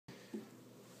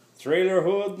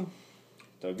Trailerhood,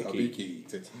 Toby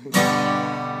Keith.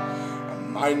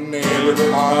 My neighbor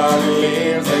Carly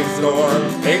lives next door.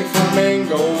 Big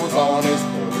flamingos on his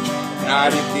porch.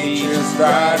 Night he teaches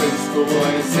driving school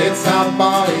and he sits out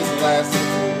by his plastic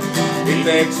pool. He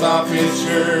takes off his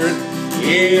shirt,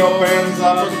 he opens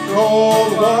up a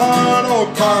cold one.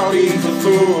 Oh, Carly's a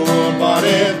fool, but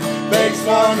it makes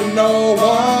fun to know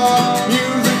what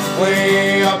music's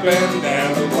playing up and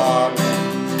down the block.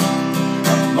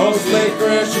 Mostly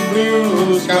Christian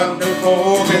blues, country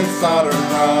folk, and southern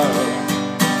rock.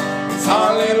 It's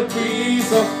our little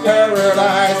piece of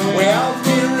paradise. Way out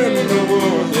here in the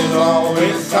woods, there's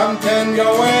always something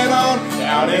going on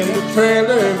down in the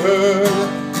Trailerhood.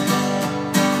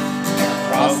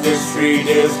 Across the street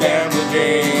is Gambler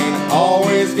Jane,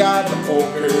 always got the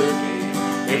poker game.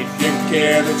 If you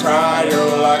care to try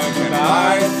your luck, and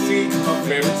I see for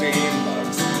 15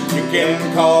 bucks, you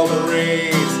can call the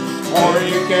race, or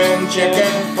you can check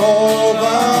and fold them.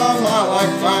 I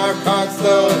like 5 cards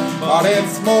still, but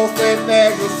it's mostly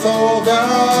things are sold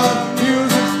out.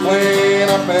 Music's playing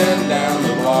up and down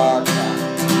the block.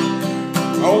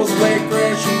 Mostly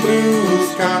Christian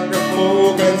blues, country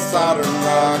folk, and southern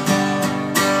rock.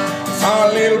 It's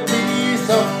our little piece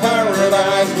of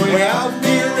paradise. Way out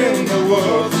here in the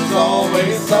woods, there's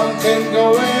always something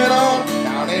going on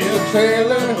down in the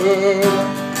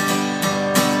Trailerhood.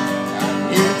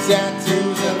 New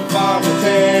tattoos and farmer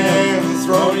tents,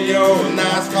 rodeo and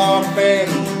NASCAR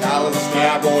fans, Dallas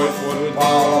Cowboys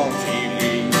football on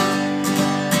TV.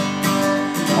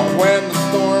 When the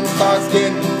storm starts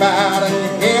getting bad and you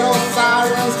hear those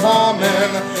sirens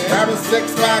humming, grab a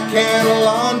 6-pack and a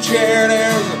lawn chair,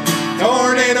 there's a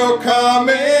tornado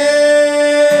coming.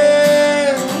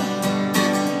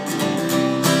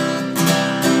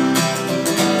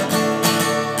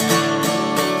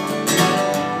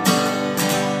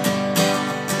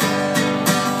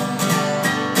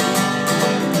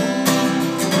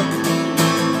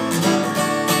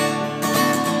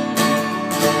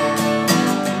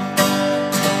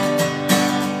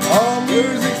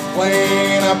 Music's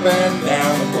playing up and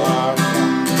down the block.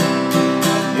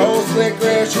 Mostly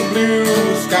Christian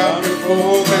blues, country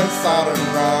folk, and southern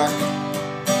rock.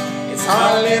 It's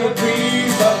our little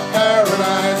piece of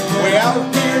paradise. Way out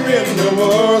here in the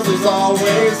woods, there's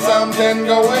always something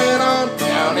going on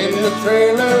down in the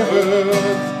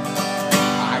Trailerhood.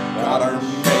 I got her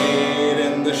made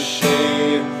in the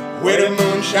shade with a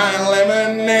moonshine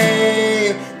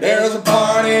lemonade. There's a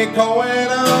party going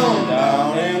on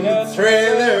down in the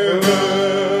Trailerhood.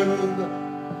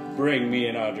 Bring me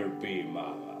another beer,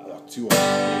 mama. 2 on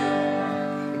here.